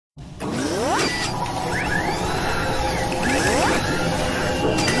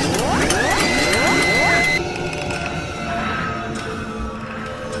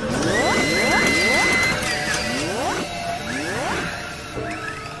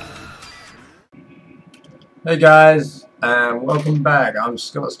Hey guys, and welcome back. I'm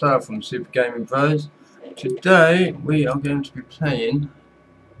SCOTTSTA from Super Gaming Pros. Today we are going to be playing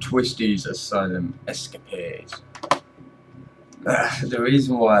Twistys Asylum Escapades. The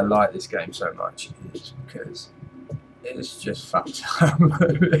reason why I like this game so much is because it's just fun time.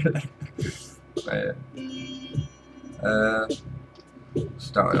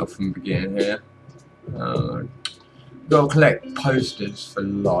 Starting off from the beginning here. Got to collect posters for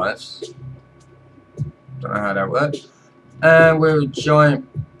lives. Don't know how that works. And we're a giant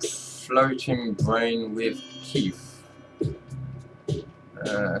floating brain with teeth.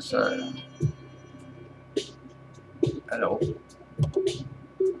 So, hello.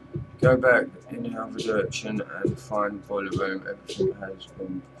 Go back in the other direction and find boiler room. Everything has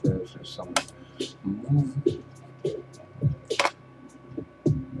been prepared for someone.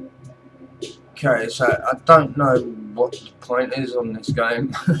 Okay, so I don't know what the point is on this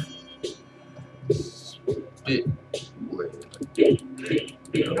game. It's a bit weird.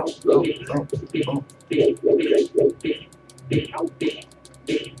 Oh.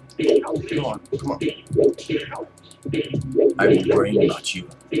 Come on. I will brain nut you.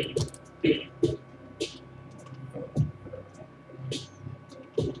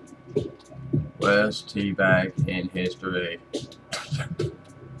 Worst teabag in history.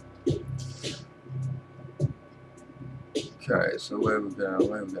 Okay, so where we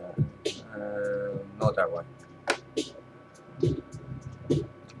going? Not that way.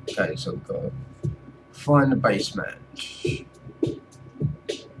 Okay, so we've got to find the basement.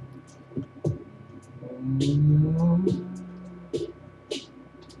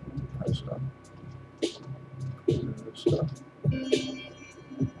 Stuff.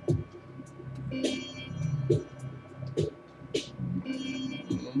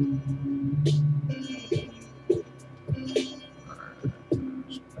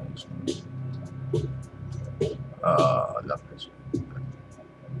 I love this.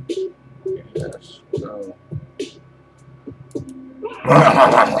 Yes. No.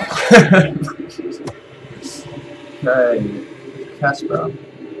 Okay, Casper.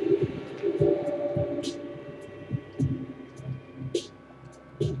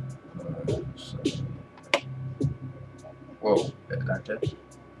 Whoa, bit like that.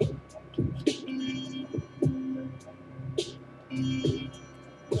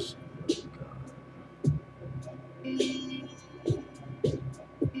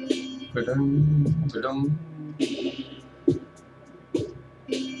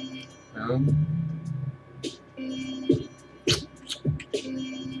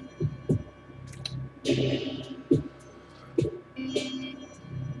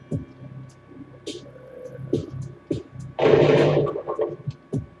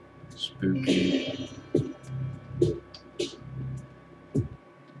 Spooky.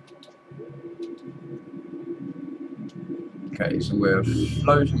 Okay, so we're a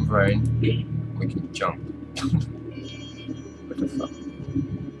floating brain. We can jump. What the fuck?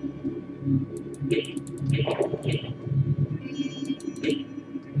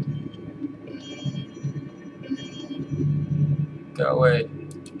 Go away.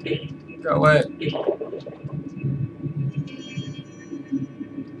 Go away.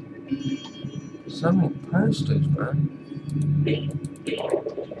 So many posters, man.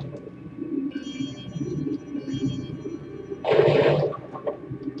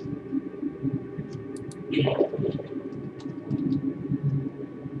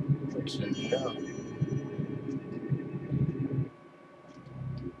 What's in here?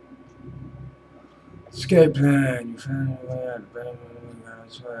 Escape plan. You found a way out.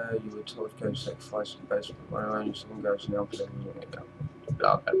 That's where you were told to go sacrifice the best, but when only someone goes now,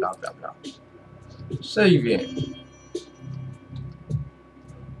 blah blah blah blah blah. Saving.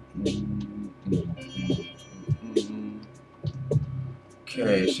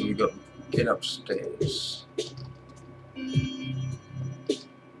 Okay, so we got to get upstairs.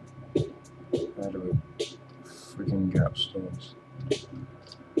 How do we freaking get upstairs?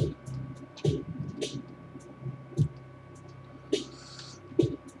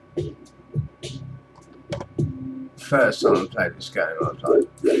 First time I played this game, I was like,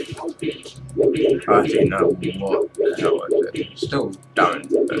 I didn't know what the hell I was doing. Still don't,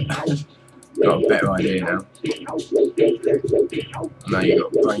 but got a better idea now. Now you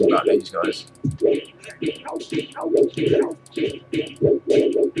got to brain about these guys.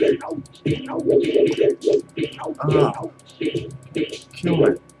 Oh, kill me.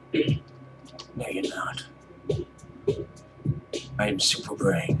 No, you're not. I am Super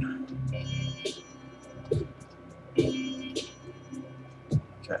Brain.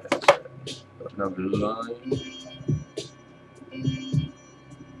 Okay, that's it. Got another line.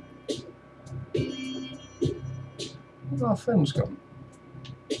 Our friend's gone.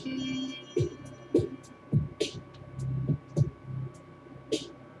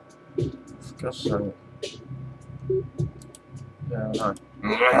 For God's sake. Yeah, I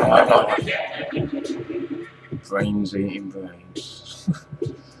know. Brains eating brains.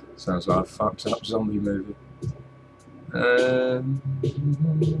 Sounds like a fucked up zombie movie.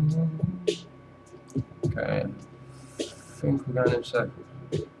 Okay. I think we're going in circles.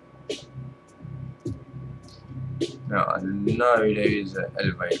 Now I know there is an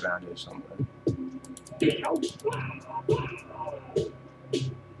elevator around here somewhere.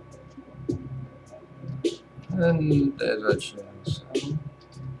 And there's a chance.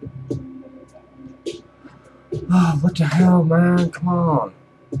 Oh, what the hell, man? Come on.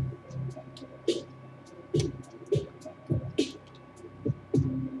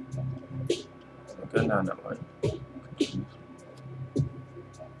 I'm going down that way.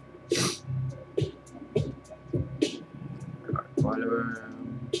 Right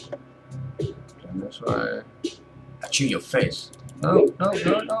around. Down this way. I chew your face. No, no,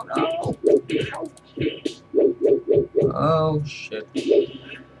 no, no, no. Oh, shit.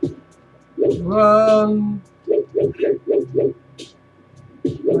 Run!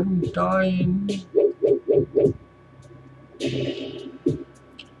 I'm dying.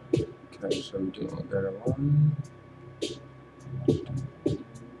 Okay, so we do not get one.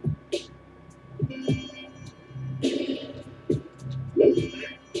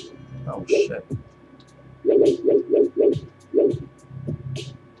 Oh shit.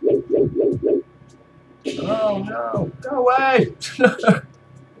 Oh no! Go away!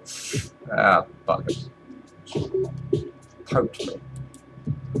 Ah, buggers. Poked me.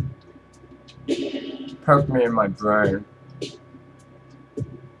 Poked me in my brain.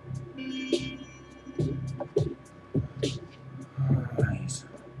 Right.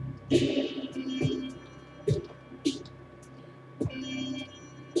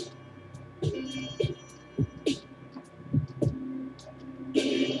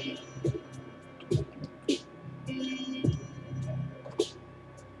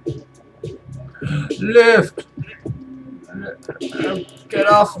 Lift! Get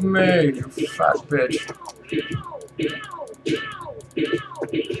off of me, you fat bitch.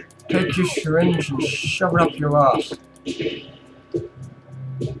 Take your syringe and shove it up your ass.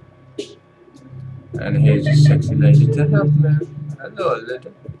 And here's a sexy lady to help me. Hello,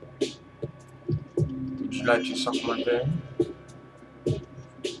 lady. Would you like to suck my vein?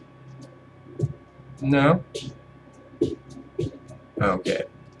 No? Okay.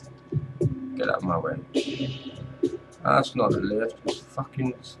 Get out of my way. That's not a lift, it's a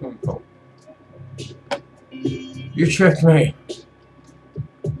fucking swimming pool. You tricked me!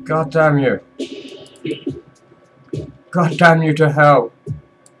 God damn you! God damn you to hell!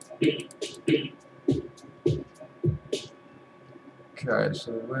 Okay,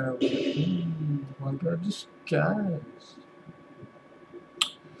 so where are we? I got disguise.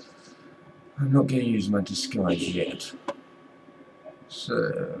 I'm not going to use my disguise yet.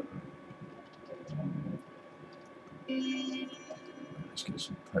 So let's get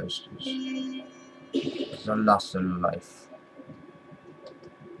some posters. Because I lost a life.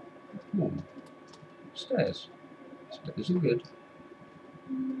 Ooh. Stairs. Stairs are good.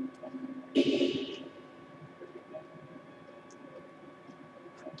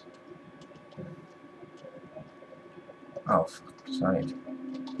 Oh, fuck's sake.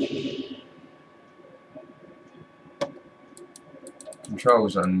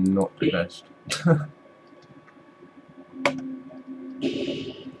 Controls are not the best.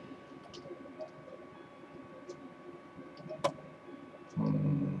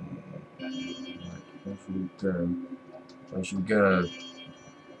 Where should we go?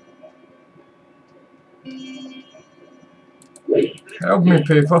 Help me,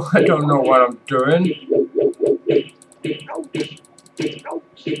 people. I don't know what I'm doing.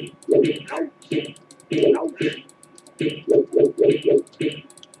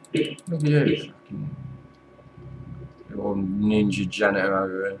 Look at you, fucking little ninja janitor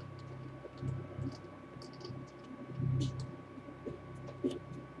over here.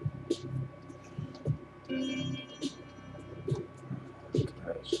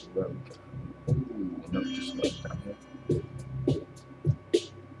 Okay, so where we go? Ooh, enough disguise down here.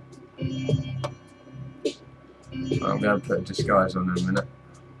 I'm going to put a disguise on in a minute.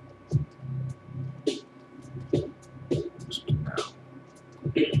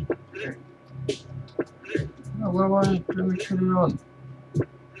 Oh, well, why don't we put it on?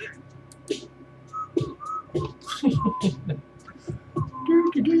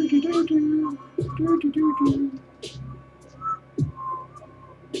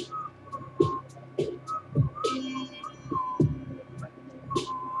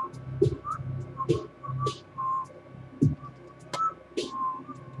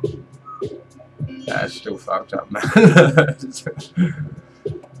 fucked up, man.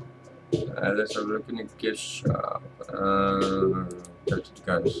 Let's have a look in the gift shop. Go to the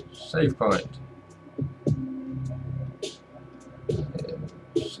guns. Save point.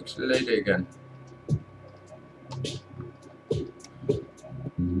 6 lady again.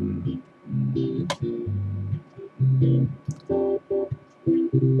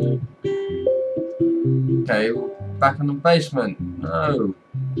 Okay, back in the basement. No.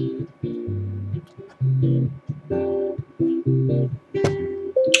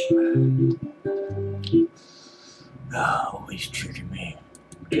 Ah, always tricking me.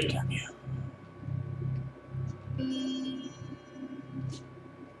 Damn you.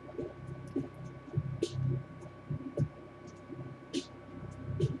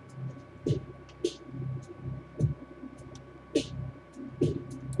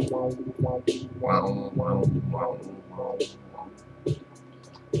 Wow.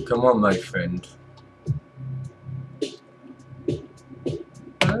 Come on, my friend.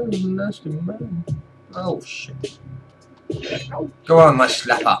 Oh, nasty man. Oh, shit. Go on, my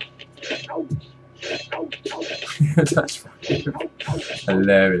slapper. That's fucking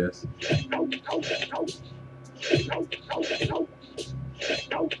hilarious.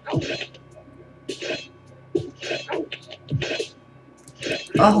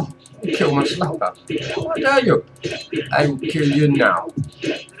 Oh, you killed my slapper. How dare you? I will kill you now.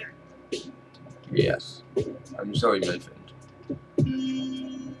 Yes. I'm sorry, my friend.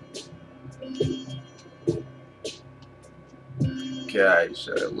 Okay,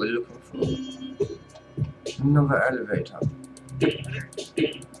 so we're looking for another elevator.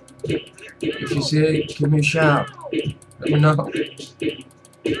 If you see it, give me a shout. Let me know.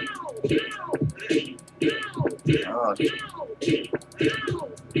 Oh,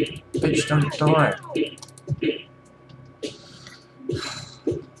 bitch, don't die.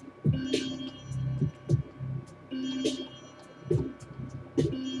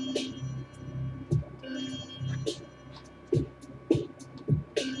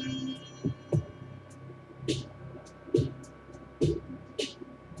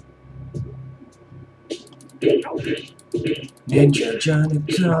 Ninja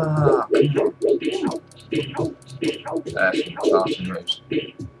janitor! That's some classy moves.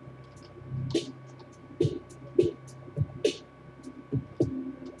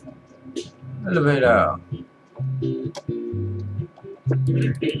 Elevator!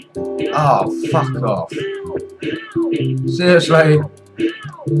 Oh, fuck off! Seriously?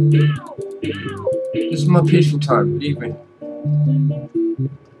 This is my peaceful time, leave me.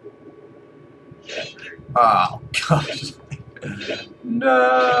 Oh, God.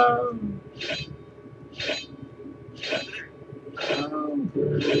 No!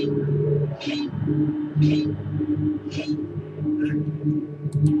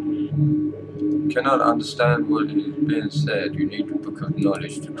 Cannot understand what is being said. You need a book of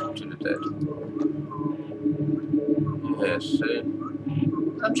knowledge to talk to the dead. Yes, see?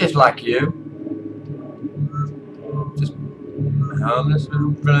 I'm just like you. Just a harmless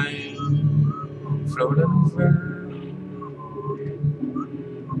little plane floating over.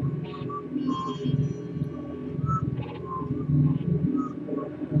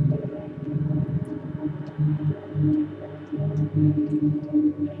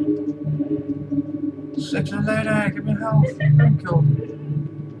 Sexy lady, give me help. Thank you.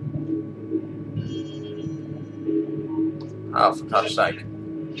 Oh, for God's sake.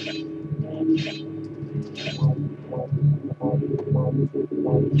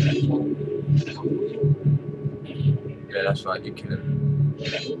 Yeah, that's right, you kill him.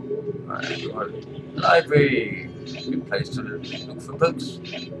 Right, library. Good place to look for books.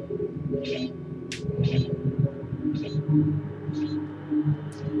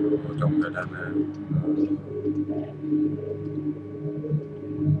 Oh, don't go down there.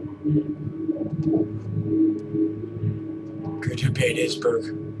 Could you pay this book?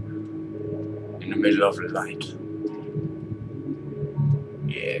 In the middle of the night.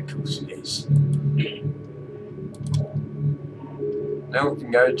 Yeah, of course it is. Now we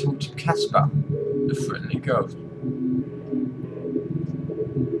can go and talk to Casper, the friendly ghost.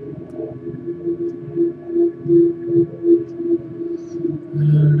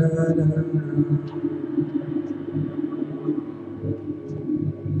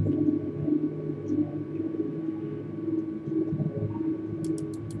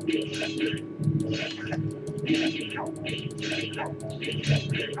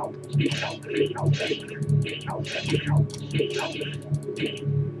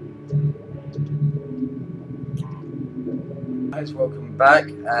 Guys, welcome back.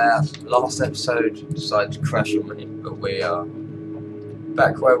 Last episode decided to crash on me, but we are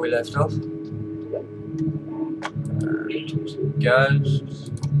back where we left off. Ghosts.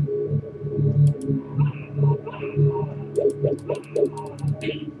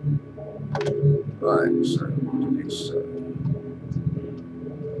 Right, so what did it say?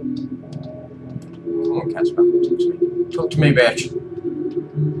 Come on, Casper, talk to me. Talk to me, bitch.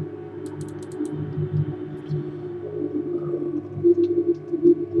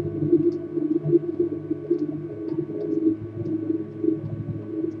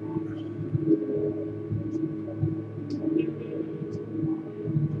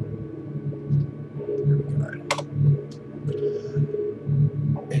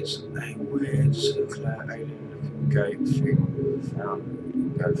 It's a weird circular alien-looking gate thing found.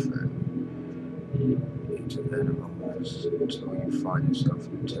 Go through into the onwards until you find yourself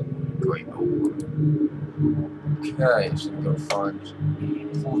in the temple of the Great Hall. Okay, so we've got to find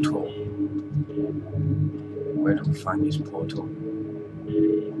portal. Where do we find this portal?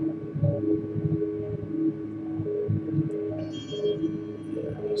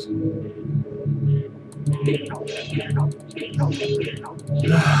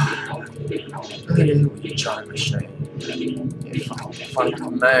 Look at you with your giant machine. You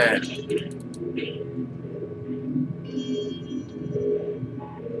fucking man. Do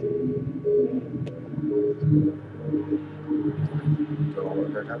I want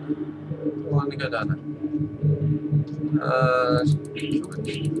to go down there? Do I want to go down there? Let's kill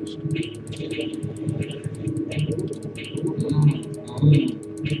it first.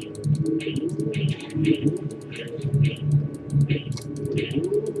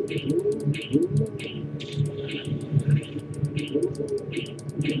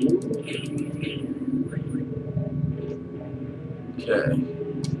 Okay.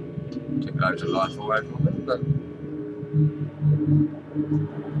 Took loads of life away from it, but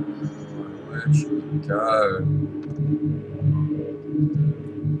where should we go?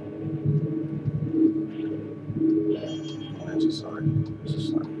 There's a sign. There's a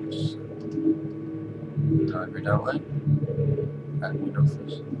sign. Library, don't we? Admin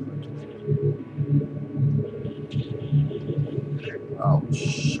office. Oh,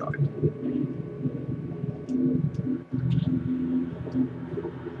 shit.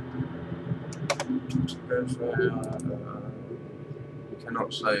 You cannot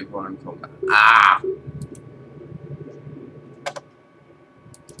save while in combat. Ah!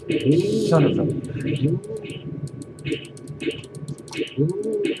 Son of a...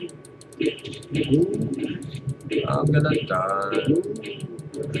 I'm gonna die.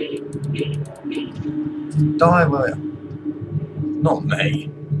 Die, will ya? Not me.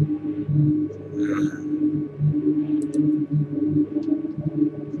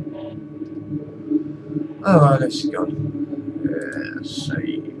 Alright, let's go. Yeah,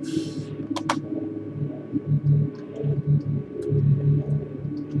 save.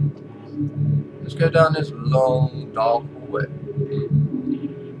 Let's go down this long, dark hallway.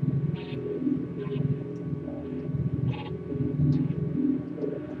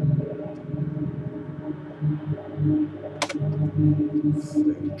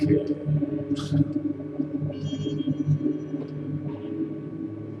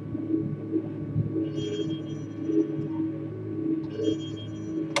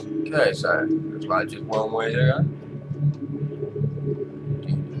 Okay, so looks like just one way to go.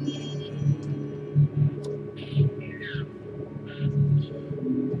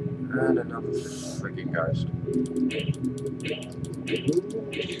 And another freaking ghost.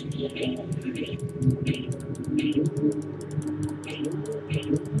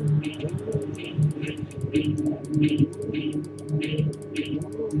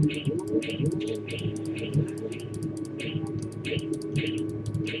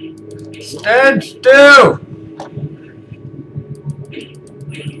 Stand still!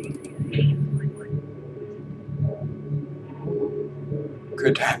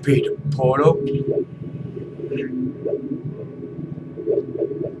 Could that be the portal?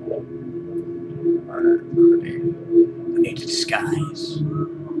 I need a disguise.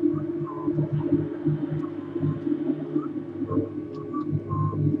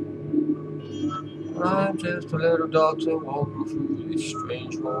 I'm just a little doctor walking through this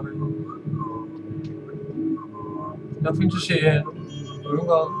strange world. Nothing to see here. Move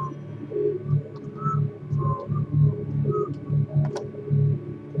on.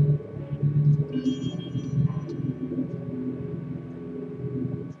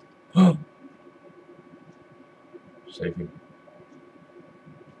 Save him.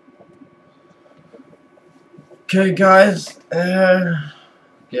 Okay, guys.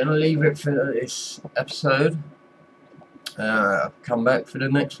 Gonna leave it for this episode. Come back for the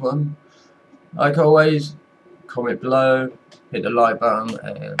next one. Like always, comment below, hit the like button,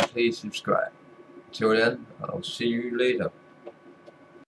 and please subscribe. Till then, I'll see you later.